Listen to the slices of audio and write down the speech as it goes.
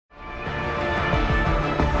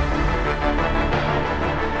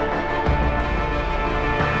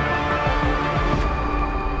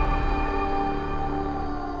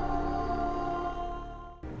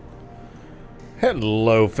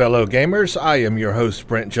Hello fellow gamers, I am your host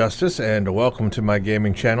Brent Justice and welcome to my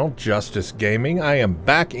gaming channel, Justice Gaming. I am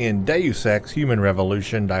back in Deus Ex Human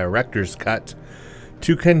Revolution Director's Cut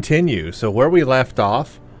to continue. So where we left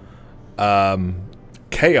off,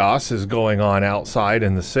 chaos is going on outside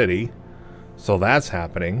in the city, so that's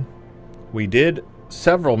happening. We did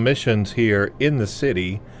several missions here in the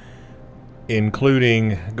city,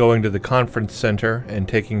 including going to the conference center and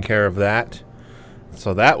taking care of that.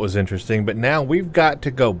 So that was interesting, but now we've got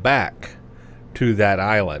to go back to that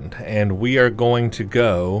island, and we are going to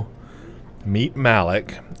go meet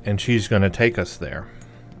Malik, and she's going to take us there.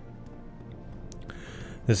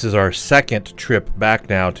 This is our second trip back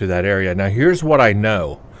now to that area. Now here's what I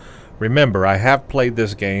know. Remember, I have played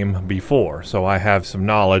this game before, so I have some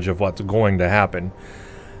knowledge of what's going to happen.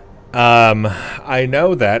 I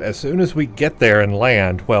know that as soon as we get there and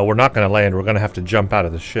land, well, we're not going to land, we're going to have to jump out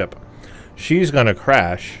of the ship. She's going to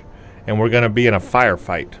crash, and we're going to be in a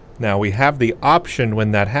firefight. Now, we have the option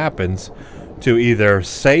when that happens to either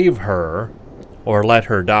save her or let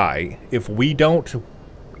her die. If we don't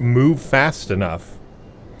move fast enough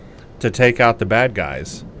to take out the bad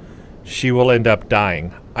guys, she will end up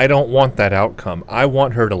dying. I don't want that outcome. I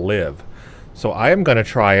want her to live. So I am going to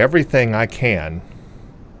try everything I can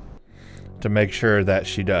to make sure that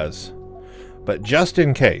she does. But just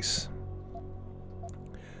in case,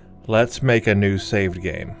 let's make a new saved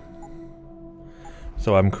game.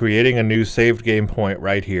 So I'm creating a new saved game point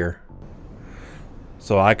right here.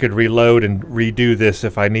 So I could reload and redo this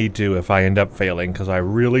if I need to, if I end up failing, because I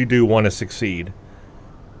really do want to succeed.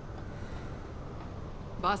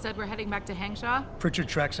 Boss said we're heading back to Hangshaw? Pritchard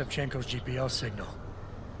tracks Shevchenko's GPL signal.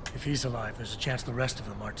 If he's alive, there's a chance the rest of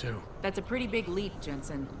them are too. That's a pretty big leap,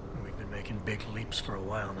 Jensen. We've been making big leaps for a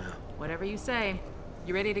while now. Whatever you say.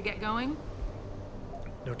 You ready to get going?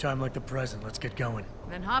 No time like the present. Let's get going.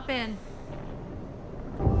 Then hop in.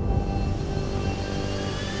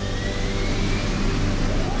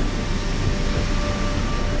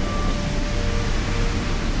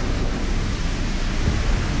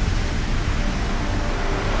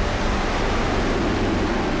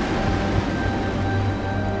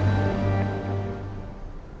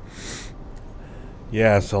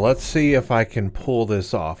 Yeah, so let's see if I can pull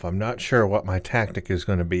this off. I'm not sure what my tactic is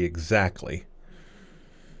going to be exactly.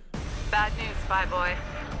 Bad news, Spy Boy.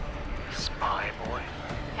 Spy Boy?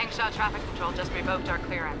 Hangshaw Traffic Control just revoked our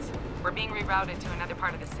clearance. We're being rerouted to another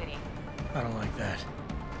part of the city. I don't like that.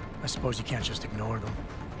 I suppose you can't just ignore them.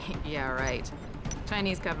 Yeah, right.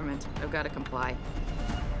 Chinese government. I've got to comply.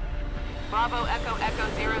 Bravo Echo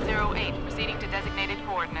Echo 008, proceeding to designated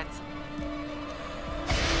coordinates.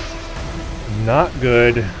 Not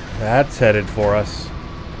good. That's headed for us.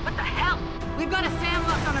 What the hell? We've got a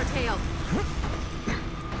sandlock on our tail.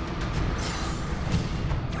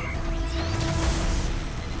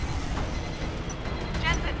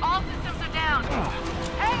 Jensen, all systems are down.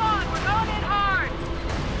 Hang on, we're going in hard.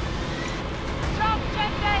 Jump,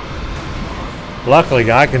 Jensen!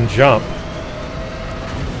 Luckily, I can jump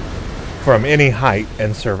from any height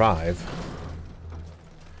and survive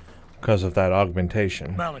because of that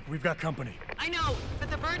augmentation. Malik, we've got company. I know, but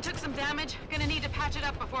the bird took some damage. Gonna need to patch it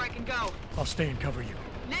up before I can go. I'll stay and cover you.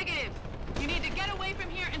 Negative. You need to get away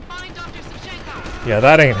from here and find Dr. Shevchenko. Yeah,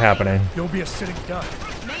 that ain't happening. You'll be a sitting duck.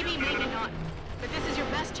 Maybe, maybe not. But this is your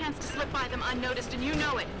best chance to slip by them unnoticed, and you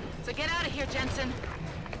know it. So get out of here, Jensen.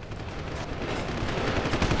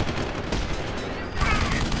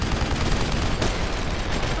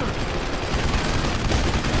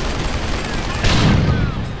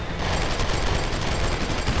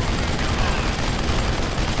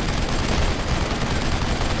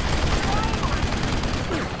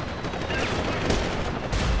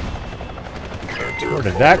 Where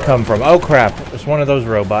did that come from? Oh crap, it's one of those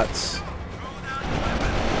robots.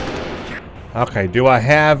 Okay, do I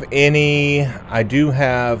have any? I do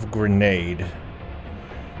have grenade.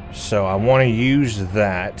 So I want to use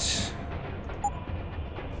that.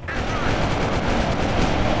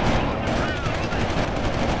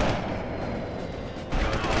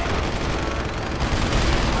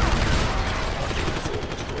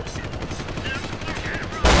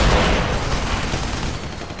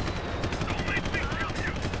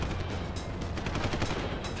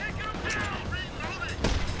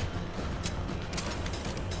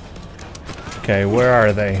 Okay, where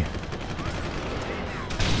are they?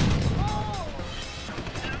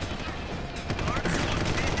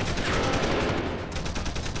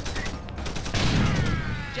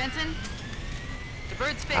 Jensen, the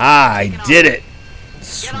bird's fixed. I did it! Get on with the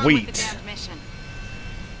Sweet. damned mission.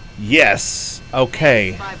 Yes.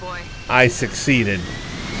 Okay. Bye, boy. I succeeded.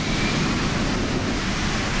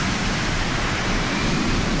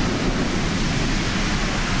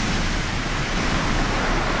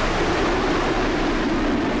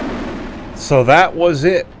 So that was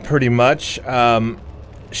it, pretty much.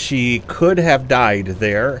 She could have died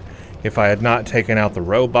there if I had not taken out the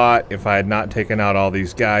robot, if I had not taken out all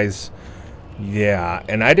these guys. Yeah,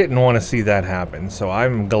 and I didn't want to see that happen, so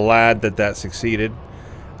I'm glad that that succeeded.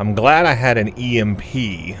 I'm glad I had an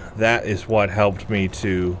EMP. That is what helped me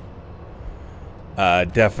to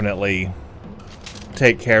definitely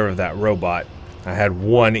take care of that robot. I had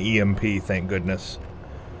one EMP, thank goodness.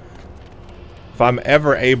 If I'm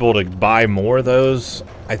ever able to buy more of those,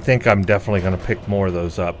 I think I'm definitely going to pick more of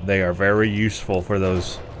those up. They are very useful for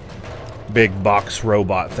those big box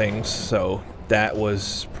robot things, so that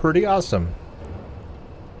was pretty awesome.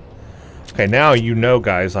 Okay, now you know,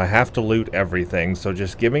 guys, I have to loot everything, so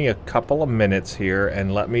just give me a couple of minutes here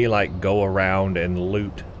and let me, like, go around and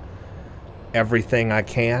loot everything I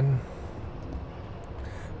can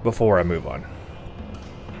before I move on.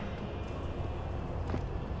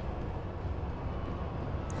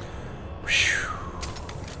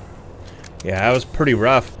 Yeah, that was pretty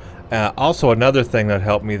rough. Also, another thing that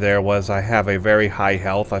helped me there was I have a very high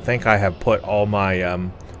health. I think I have put all my...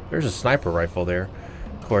 there's a sniper rifle there.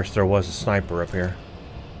 Of course, there was a sniper up here.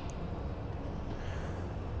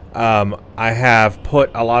 I have put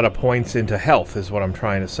a lot of points into health, is what I'm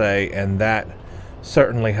trying to say, and that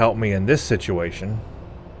certainly helped me in this situation.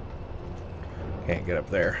 Can't get up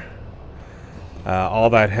there. All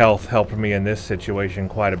that health helped me in this situation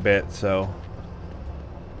quite a bit, so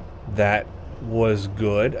that was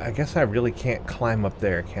good. I guess I really can't climb up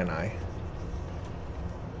there, can I?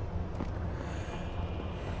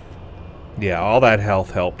 Yeah, all that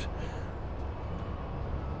health helped.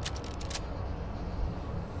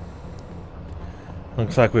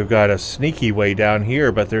 Looks like we've got a sneaky way down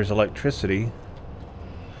here, but there's electricity.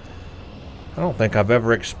 I don't think I've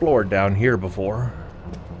ever explored down here before.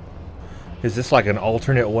 Is this like an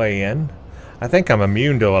alternate way in? I think I'm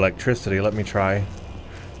immune to electricity. Let me try.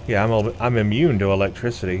 Yeah, I'm immune to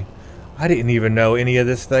electricity. I didn't even know any of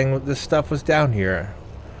this stuff was down here.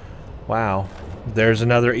 Wow. There's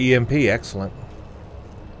another EMP. Excellent.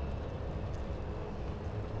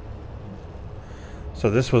 So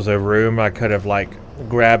this was a room I could have, like,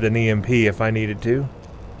 grabbed an EMP if I needed to.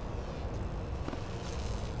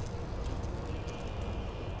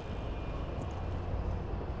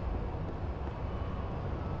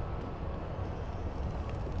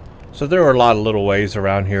 So there were a lot of little ways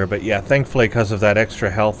around here, but yeah, thankfully because of that extra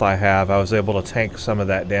health I have, I was able to tank some of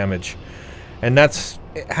that damage. And that's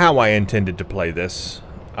how I intended to play this.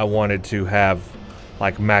 I wanted to have,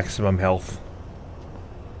 like, maximum health.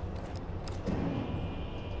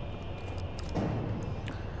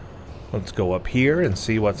 Let's go up here and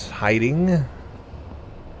see what's hiding.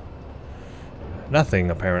 Nothing,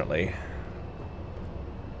 apparently.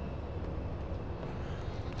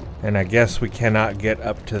 And I guess we cannot get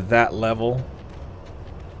up to that level.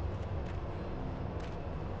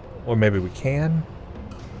 Or maybe we can.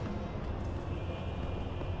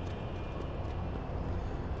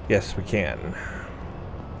 Yes, we can.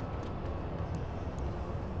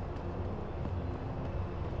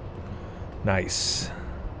 Nice.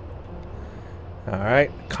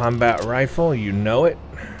 Alright, combat rifle, you know it.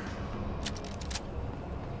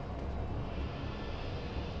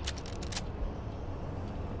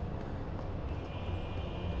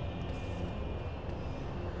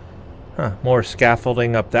 Huh, more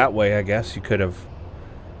scaffolding up that way, I guess. You could have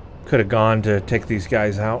gone to take these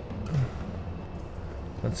guys out.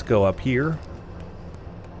 Let's go up here.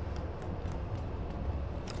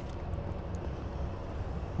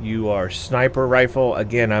 You are sniper rifle.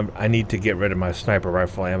 Again, I need to get rid of my sniper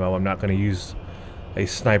rifle ammo. I'm not going to use a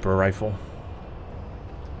sniper rifle.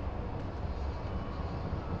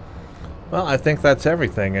 Well, I think that's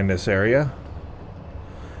everything in this area.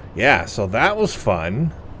 Yeah, so that was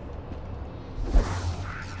fun.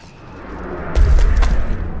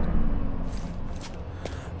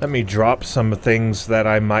 Let me drop some things that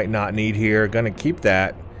I might not need here. Gonna keep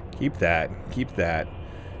that. Keep that. Keep that.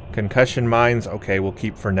 Concussion mines. Okay, we'll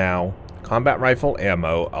keep for now. Combat rifle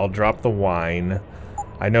ammo. I'll drop the wine.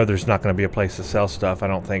 I know there's not going to be a place to sell stuff, I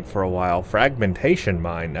don't think, for a while. Fragmentation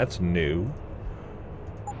mine. That's new.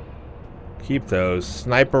 Keep those.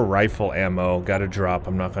 Sniper rifle ammo. Gotta drop.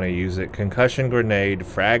 I'm not going to use it. Concussion grenade.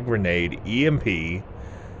 Frag grenade. EMP.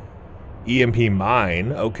 EMP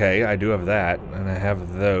mine. Okay, I do have that. And I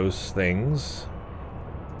have those things.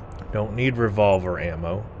 Don't need revolver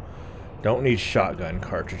ammo. Don't need shotgun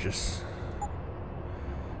cartridges.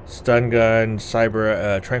 Stun gun,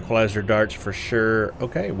 cyber, tranquilizer darts for sure.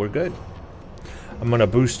 Okay, we're good. I'm going to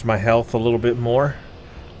boost my health a little bit more.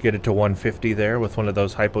 Get it to 150 there with one of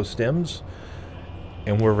those hypo stims.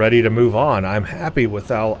 and we're ready to move on. I'm happy with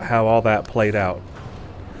how all that played out.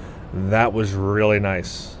 That was really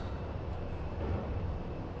nice.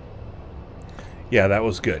 Yeah, that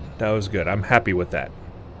was good. That was good. I'm happy with that.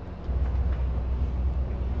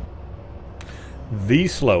 The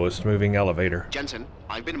slowest moving elevator. Jensen,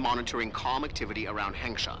 I've been monitoring comm activity around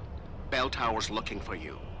Hengsha. Bell Tower's looking for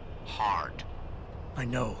you. Hard. I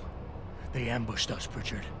know. They ambushed us,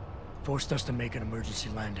 Pritchard. Forced us to make an emergency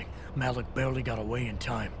landing. Malik barely got away in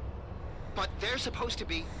time. But they're supposed to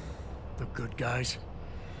be... The good guys?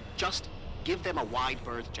 Just give them a wide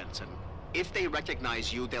berth, Jensen. If they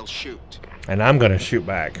recognize you, they'll shoot. And I'm going to shoot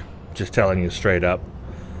back. Just telling you straight up.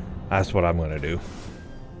 That's what I'm going to do.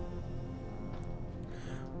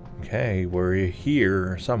 Okay, we're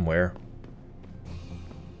here somewhere.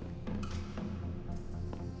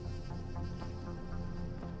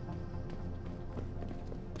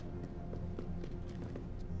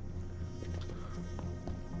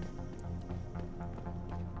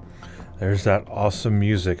 There's that awesome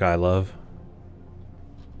music I love.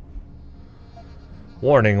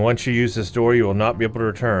 Warning, once you use this door, you will not be able to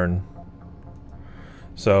return.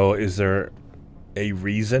 So, is there a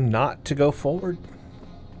reason not to go forward?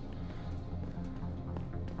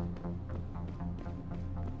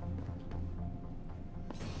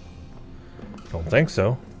 Don't think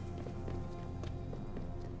so.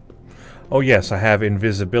 Oh yes, I have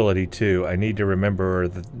invisibility too. I need to remember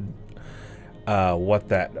what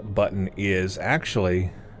that button is.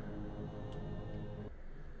 Actually,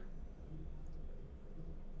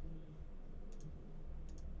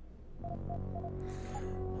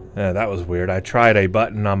 that was weird. I tried a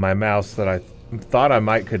button on my mouse that I thought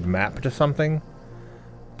I could map to something,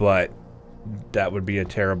 but that would be a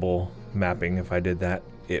terrible mapping if I did that.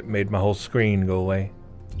 It made my whole screen go away.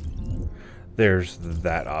 There's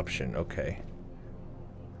that option. Okay.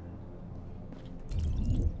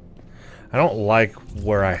 I don't like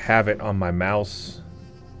where I have it on my mouse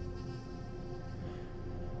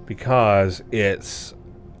because it's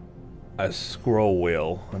a scroll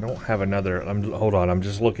wheel. I don't have another. Hold on. I'm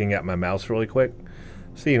just looking at my mouse really quick,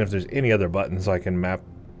 seeing if there's any other buttons I can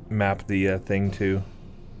map the thing to.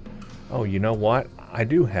 Oh, you know what? I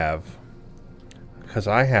do have. Because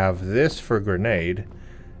I have this for grenade,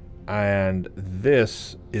 and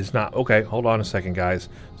this is not... Okay, hold on a second, guys.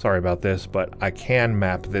 Sorry about this, but I can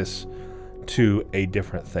map this to a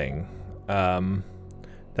different thing.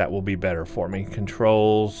 That will be better for me.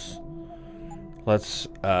 Controls. Let's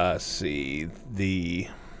see. The...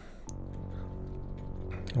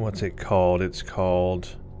 What's it called? It's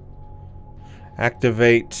called...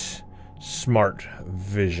 Activate Smart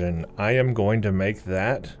Vision. I am going to make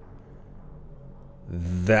that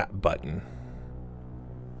button.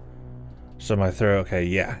 So my throw, okay,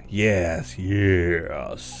 yeah, yes.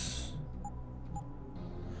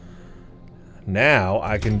 Now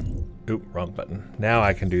I can, oop, wrong button. Now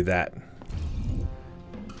I can do that.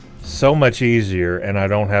 So much easier, and I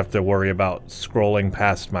don't have to worry about scrolling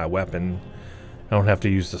past my weapon. I don't have to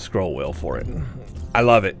use the scroll wheel for it. I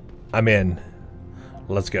love it. I'm in.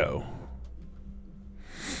 Let's go.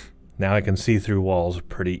 Now I can see through walls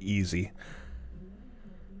pretty easy.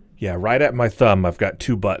 Yeah, right at my thumb, I've got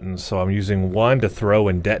two buttons, so I'm using one to throw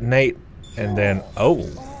and detonate, and then, oh,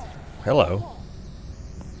 hello.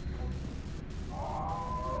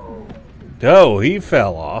 Oh, he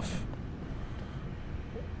fell off.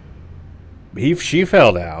 She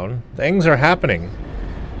fell down. Things are happening.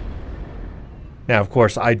 Now, of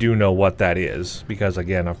course, I do know what that is, because,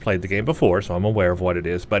 again, I've played the game before, so I'm aware of what it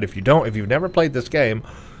is. But if you've never played this game,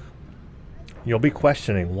 you'll be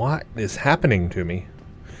questioning, what is happening to me?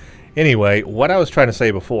 Anyway, what I was trying to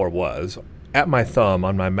say before was, at my thumb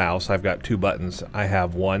on my mouse, I've got two buttons. I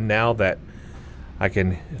have one now that I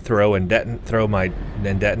can throw and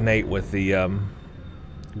detonate with the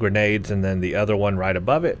grenades, and then the other one right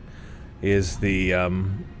above it is the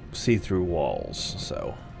see-through walls.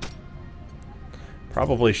 So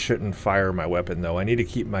probably shouldn't fire my weapon though. I need to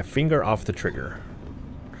keep my finger off the trigger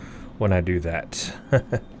when I do that.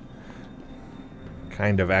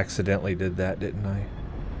 Kind of accidentally did that, didn't I?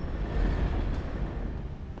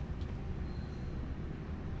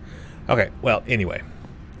 Okay, well, anyway.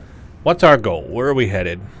 What's our goal? Where are we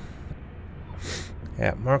headed?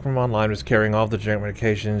 Yeah, Markham Online was carrying all the generic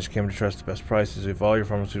medications. Came to trust the best prices. If all your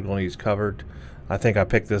pharmaceutical needs covered. I think I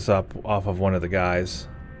picked this up off of one of the guys.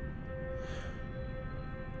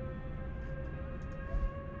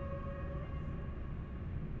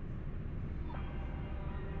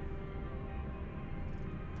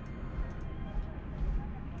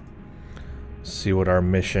 See what our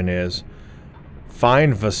mission is.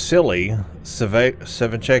 Find Vasily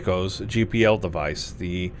Savinchenko's GPL device.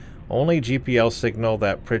 The only GPL signal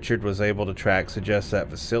that Pritchard was able to track suggests that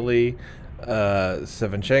Vasily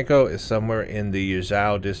Savinchenko is somewhere in the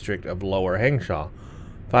Yuzhou district of Lower Hengsha.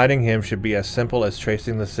 Finding him should be as simple as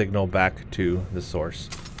tracing the signal back to the source.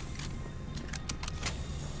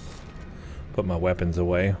 Put my weapons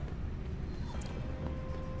away.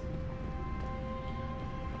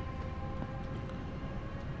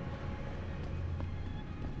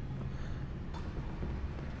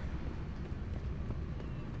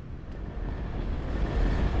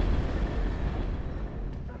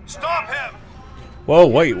 Stop him! Whoa,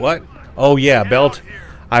 wait, what? Oh yeah,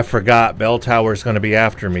 I forgot Bell Tower's gonna be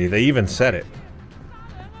after me. They even said it.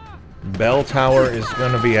 Bell Tower is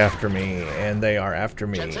gonna be after me, and they are after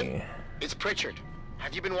me. Jensen, it's Pritchard.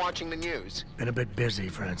 Have you been watching the news? Been a bit busy,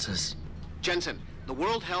 Francis. Jensen, the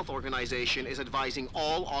World Health Organization is advising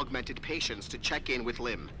all augmented patients to check in with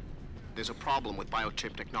Lim. There's a problem with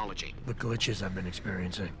biochip technology. The glitches I've been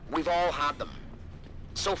experiencing. We've all had them.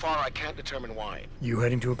 So far, I can't determine why. You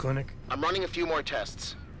heading to a clinic? I'm running a few more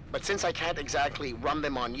tests. But since I can't exactly run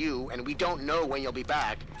them on you, and we don't know when you'll be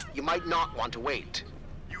back, you might not want to wait.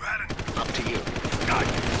 You had it. Up to you. Got it.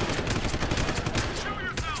 Show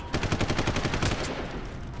yourself.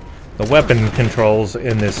 The weapon controls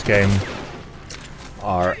in this game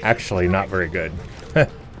are actually not very good.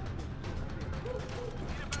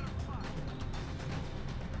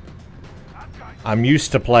 I'm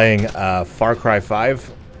used to playing Far Cry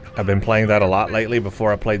 5. I've been playing that a lot lately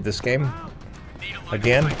before I played this game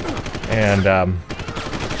again. And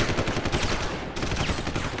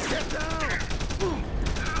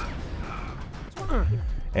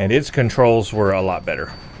its controls were a lot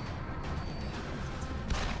better.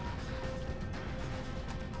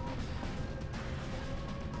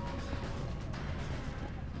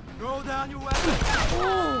 Throw down your weapon.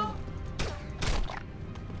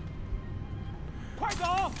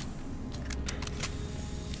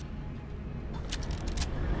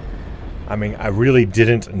 I mean, I really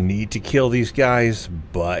didn't need to kill these guys,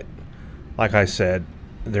 but like I said,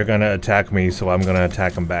 they're gonna attack me, so I'm gonna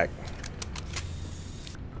attack them back.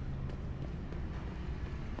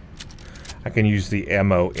 I can use the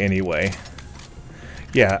ammo anyway.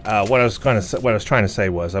 Yeah, what I was trying to say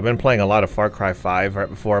was I've been playing a lot of Far Cry 5 right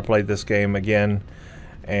before I played this game again,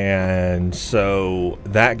 and so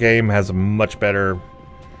that game has much better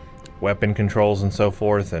weapon controls and so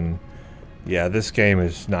forth. And yeah, this game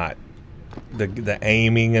is not. The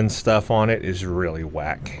aiming and stuff on it is really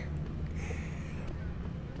whack.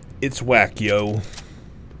 It's whack, yo.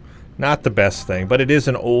 Not the best thing, but it is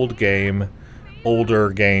an older game.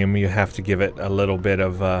 You have to give it a little bit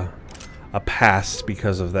of a pass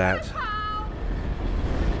because of that.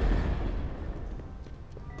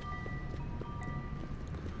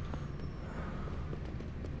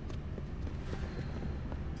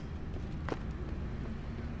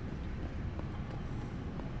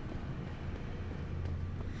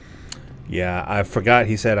 Yeah, I forgot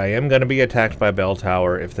he said I am going to be attacked by Bell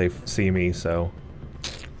Tower if they see me, so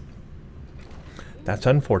that's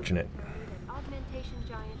unfortunate.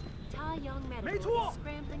 You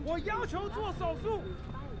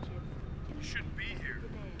shouldn't be here.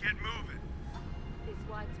 Get moving.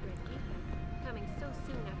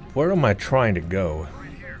 Where am I trying to go?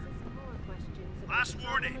 Right here. Last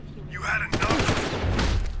warning. You had enough.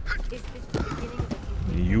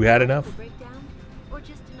 You had enough?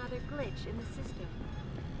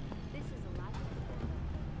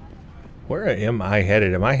 Where am I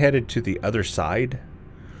headed? Am I headed to the other side?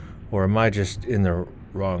 Or am I just in the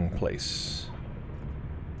wrong place?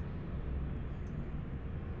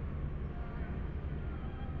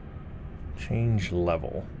 Change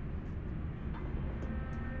level.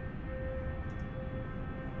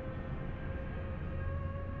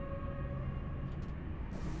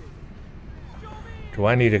 Do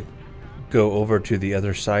I need to go over to the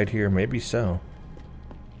other side here? Maybe so.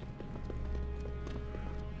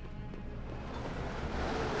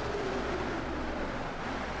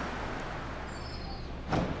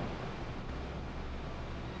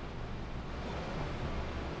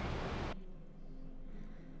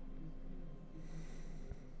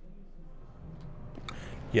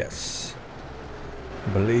 Yes.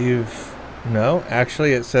 Believe... No,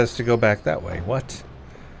 actually it says to go back that way. What?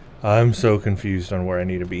 I'm so confused on where I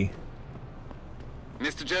need to be.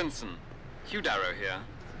 Mr. Jensen, Hugh Darrow here.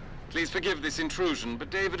 Please forgive this intrusion, but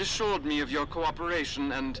David assured me of your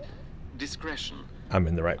cooperation and discretion. I'm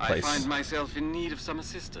in the right place. I find myself in need of some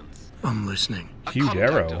assistance. I'm listening. Hugh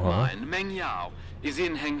Darrow, of huh? mine, Meng Yao, is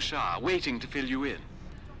in Hengsha, waiting to fill you in.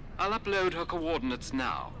 I'll upload her coordinates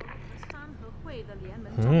now.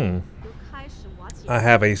 I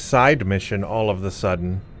have a side mission all of a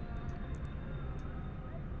sudden.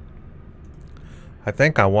 I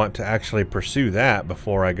think I want to actually pursue that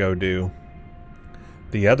before I go do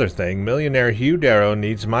the other thing. Millionaire Hugh Darrow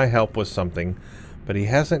needs my help with something, but he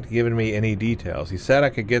hasn't given me any details. He said I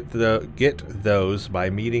could get those by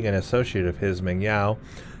meeting an associate of his, Ming Yao.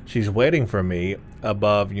 She's waiting for me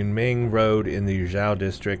above Yunming Road in the Yuzhou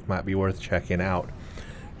district. Might be worth checking out.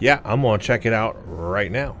 Yeah, I'm going to check it out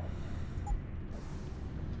right now.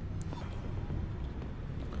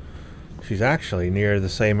 She's actually near the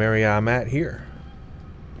same area I'm at here.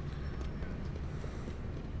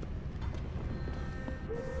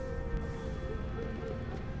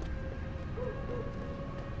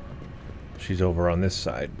 She's over on this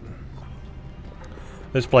side.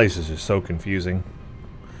 This place is just so confusing.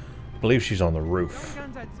 I believe she's on the roof.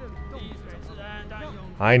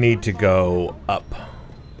 I need to go up.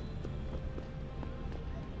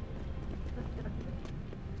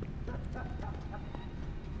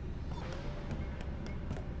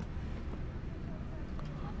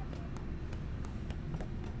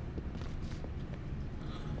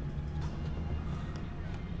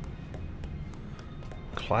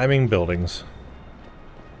 Climbing buildings.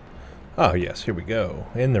 Oh yes, here we go.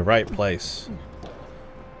 In the right place.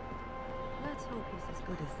 Let's hope he's as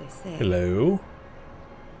good as they say. Hello?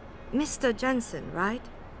 Mr. Jensen, right?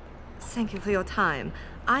 Thank you for your time.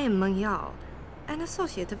 I am Meng Yao, an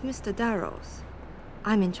associate of Mr. Darrow's.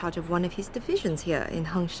 I'm in charge of one of his divisions here in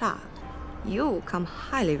Hengsha. You come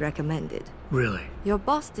highly recommended. Really? Your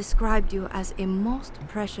boss described you as a most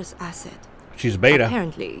precious asset. She's beta.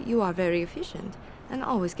 Apparently, you are very efficient and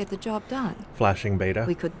always get the job done. Flashing beta.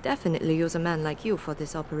 We could definitely use a man like you for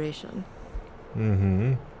this operation.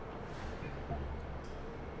 Mm-hmm.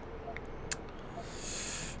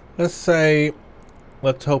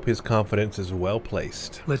 Let's hope his confidence is well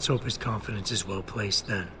placed. Let's hope his confidence is well placed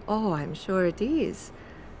then. Oh, I'm sure it is.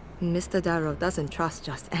 Mr. Darrow doesn't trust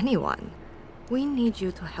just anyone. We need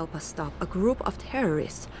you to help us stop a group of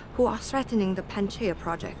terrorists who are threatening the Panchaea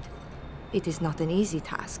project. It is not an easy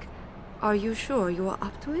task. Are you sure you are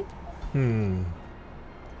up to it?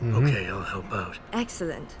 Okay, I'll help out.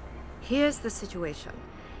 Excellent. Here's the situation.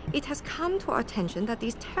 It has come to our attention that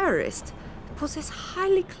these terrorists possess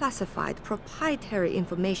highly classified proprietary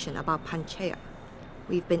information about Panchaea.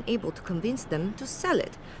 We've been able to convince them to sell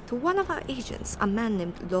it to one of our agents, a man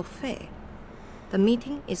named Lo Fei. The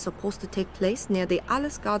meeting is supposed to take place near the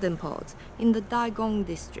Alice Garden Pods in the Daigong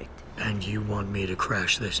district. And you want me to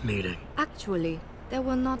crash this meeting? Actually, there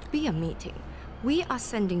will not be a meeting. We are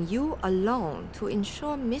sending you alone to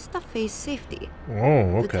ensure Mr. Fei's safety. Oh,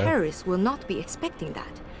 okay. The terrorists will not be expecting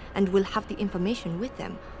that, and will have the information with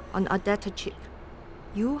them on a data chip.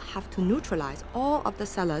 You have to neutralize all of the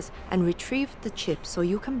sellers and retrieve the chip so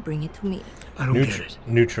you can bring it to me. I don't get it.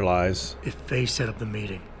 Neutralize. If Fei set up the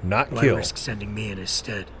meeting, Not why kill. risk sending me in his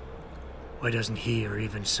stead? Why doesn't he or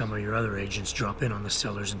even some of your other agents drop in on the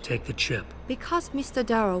sellers and take the chip? Because Mr.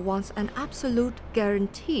 Darrow wants an absolute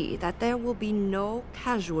guarantee that there will be no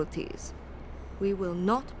casualties. We will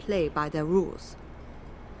not play by their rules.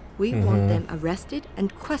 We want them arrested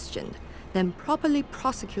and questioned, then properly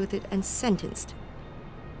prosecuted and sentenced.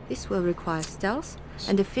 This will require stealth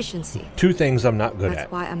and efficiency. Two things I'm not good That's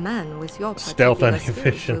at. why a man with your Stealth and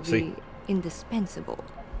particular skills efficiency. will be indispensable.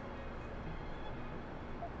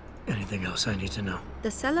 Anything else I need to know?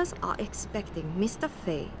 The sellers are expecting Mr.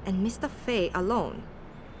 Fei and Mr. Fei alone.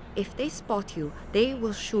 If they spot you, they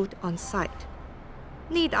will shoot on sight.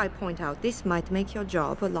 Need I point out this might make your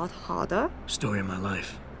job a lot harder? Story of my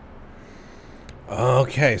life.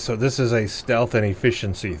 Okay, so this is a stealth and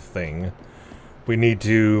efficiency thing. We need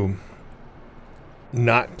to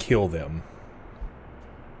not kill them.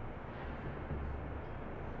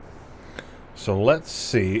 So let's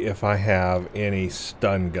see if I have any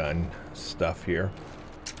stun gun stuff here.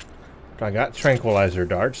 I got tranquilizer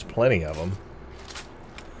darts, plenty of them.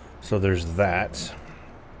 So there's that.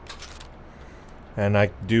 And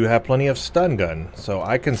I do have plenty of stun gun. So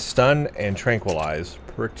I can stun and tranquilize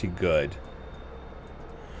pretty good.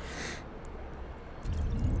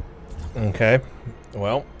 Okay,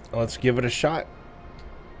 well, let's give it a shot.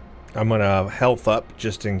 I'm gonna health up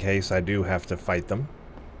just in case I do have to fight them.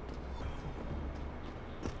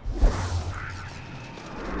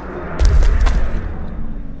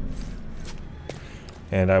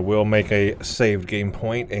 And I will make a saved game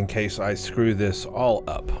point in case I screw this all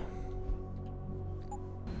up.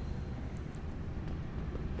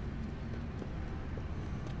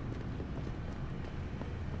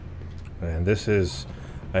 And this is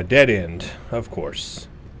a dead end, of course.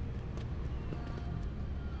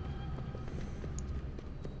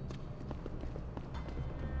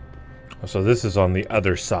 So this is on the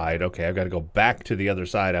other side. Okay, I've got to go back to the other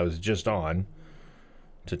side I was just on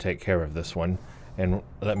to take care of this one. And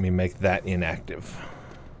let me make that inactive.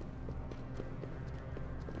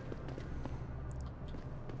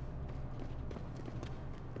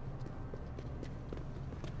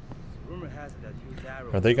 Rumor has it that you,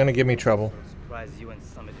 Darrow, Are they going to give me trouble? surprise you and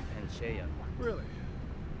Summit in Panchaea. Really?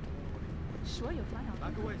 Sure, you'll find out.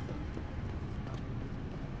 Back away, sir.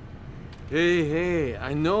 Hey,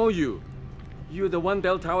 I know you. You're the one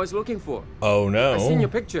Bell Tower is looking for. Oh no. I seen your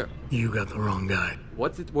picture. You got the wrong guy.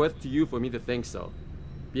 What's it worth to you for me to think so?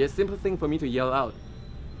 Be a simple thing for me to yell out.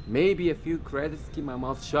 Maybe a few credits keep my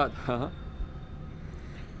mouth shut, huh?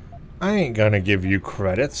 I ain't gonna give you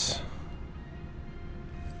credits.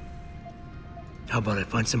 How about I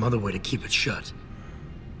find some other way to keep it shut?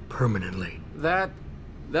 Permanently. That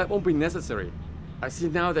won't be necessary. I see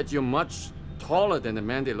now that you're much taller than the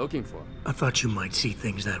man they're looking for. I thought you might see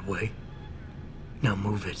things that way. Now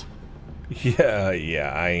move it. Yeah,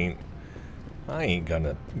 I ain't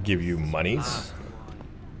gonna give you monies.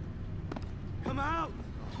 Come out!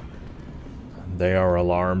 They are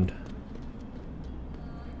alarmed.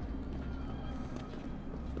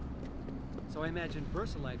 So I imagine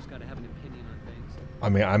VersaLife's got to have an opinion on things. I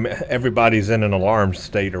mean, everybody's in an alarmed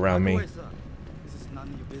state around me. Back away, sir. This is none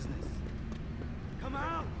of your business. Come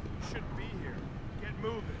out! You shouldn't be here. Get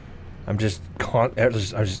moving.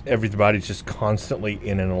 Everybody's just constantly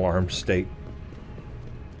in an alarmed state.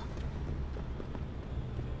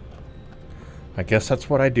 I guess that's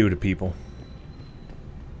what I do to people.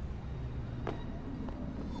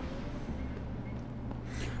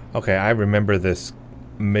 Okay, I remember this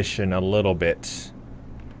mission a little bit.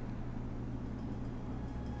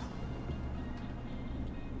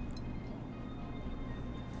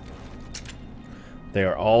 They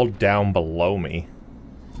are all down below me.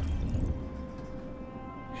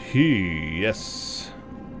 Yes.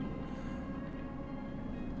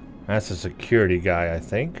 That's a security guy, I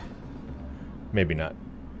think. Maybe not.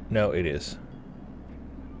 No, it is.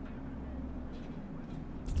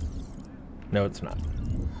 No, it's not.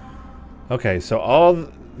 Okay, so all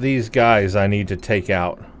these guys I need to take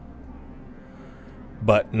out,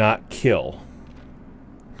 but not kill.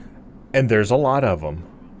 And there's a lot of them.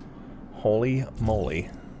 Holy moly.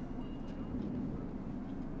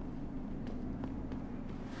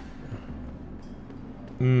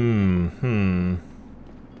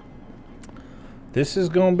 This is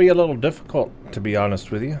going to be a little difficult, to be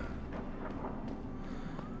honest with you.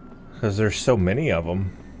 Because there's so many of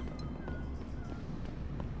them.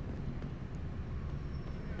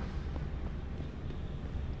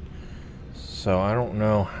 So I don't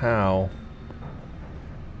know how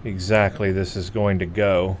exactly this is going to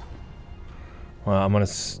go. Well, I'm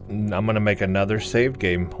gonna make another save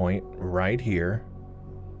game point right here.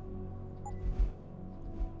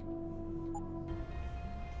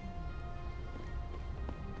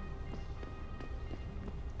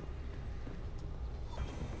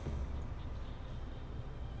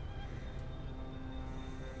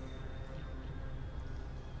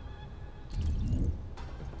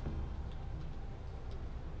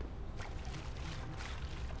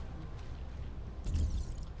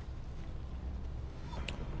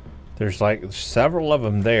 There's like several of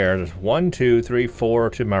them there. There's 1, 2, 3, 4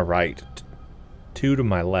 to my right, 2 to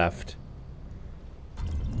my left.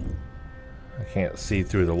 I can't see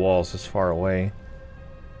through the walls this far away.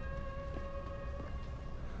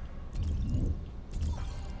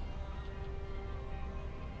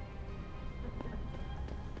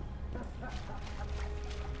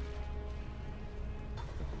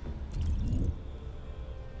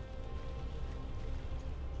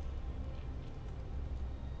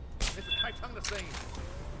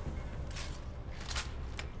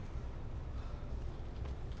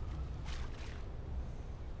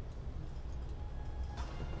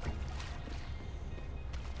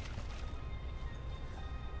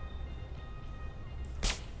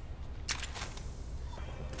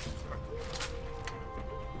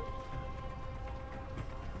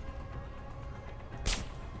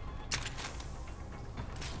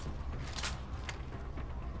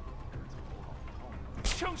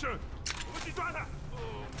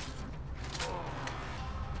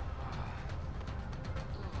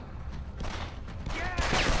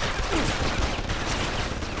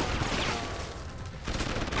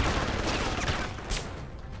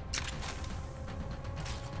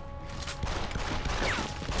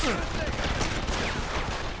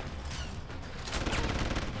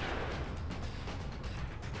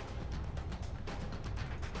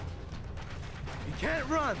 Can't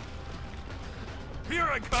run! Here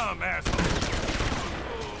I come, asshole!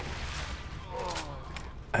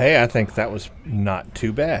 Hey, I think that was not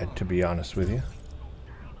too bad, to be honest with you.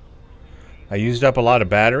 I used up a lot of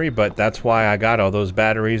battery, but that's why I got all those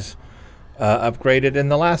batteries upgraded in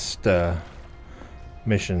the last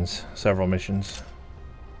missions, several missions.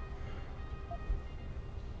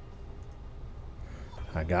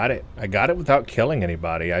 I got it. I got it without killing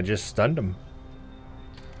anybody. I just stunned them.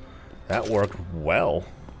 That worked well.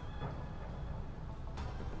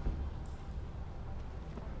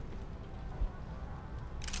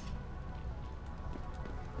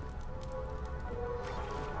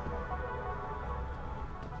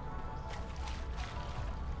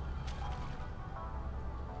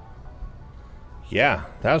 Yeah,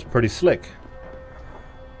 that was pretty slick.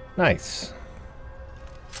 Nice.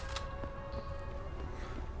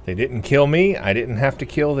 They didn't kill me. I didn't have to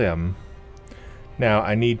kill them. Now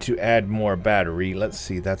I need to add more battery. Let's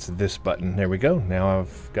see, that's this button. There we go. Now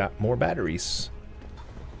I've got more batteries.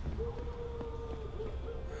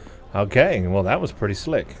 Okay, well that was pretty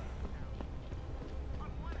slick.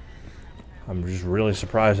 I'm just really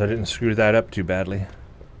surprised I didn't screw that up too badly.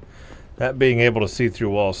 That being able to see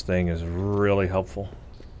through walls thing is really helpful.